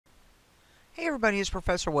Hey everybody, it's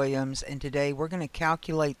Professor Williams, and today we're going to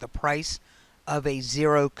calculate the price of a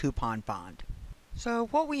zero coupon bond. So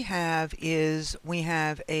what we have is we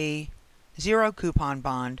have a zero coupon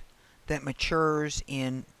bond that matures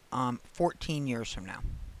in 14 years from now.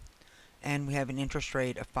 And we have an interest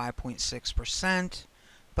rate of 5.6%,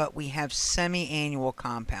 but we have semi-annual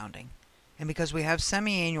compounding. And because we have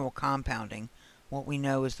semi-annual compounding, what we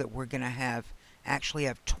know is that we're going to actually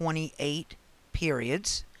have 28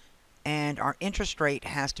 periods. And our interest rate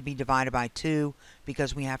has to be divided by 2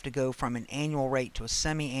 because we have to go from an annual rate to a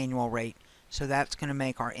semi-annual rate. So that's going to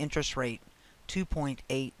make our interest rate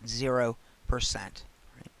 2.80%.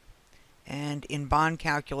 Right? And in bond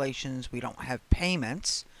calculations, we don't have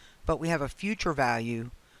payments, but we have a future value,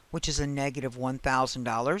 which is a negative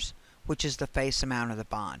 $1,000, which is the face amount of the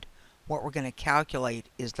bond. What we're going to calculate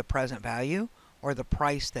is the present value, or the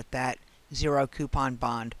price that zero coupon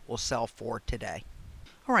bond will sell for today.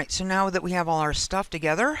 Alright, so now that we have all our stuff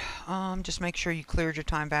together, just make sure you cleared your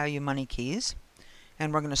time value money keys,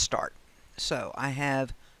 and we're going to start. So I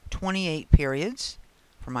have 28 periods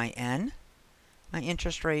for my N. My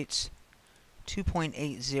interest rate's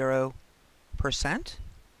 2.80%.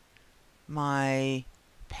 My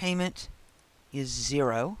payment is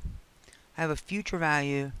 0. I have a future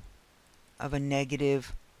value of a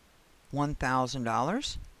negative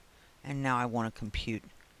 $1,000, and now I want to compute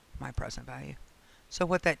my present value. So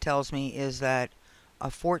what that tells me is that a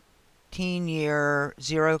 14-year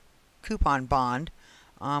zero coupon bond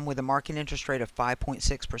with a market interest rate of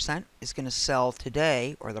 5.6% is going to sell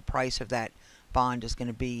today, or the price of that bond is going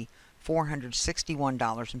to be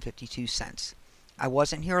 $461.52. I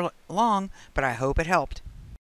wasn't here long, but I hope it helped.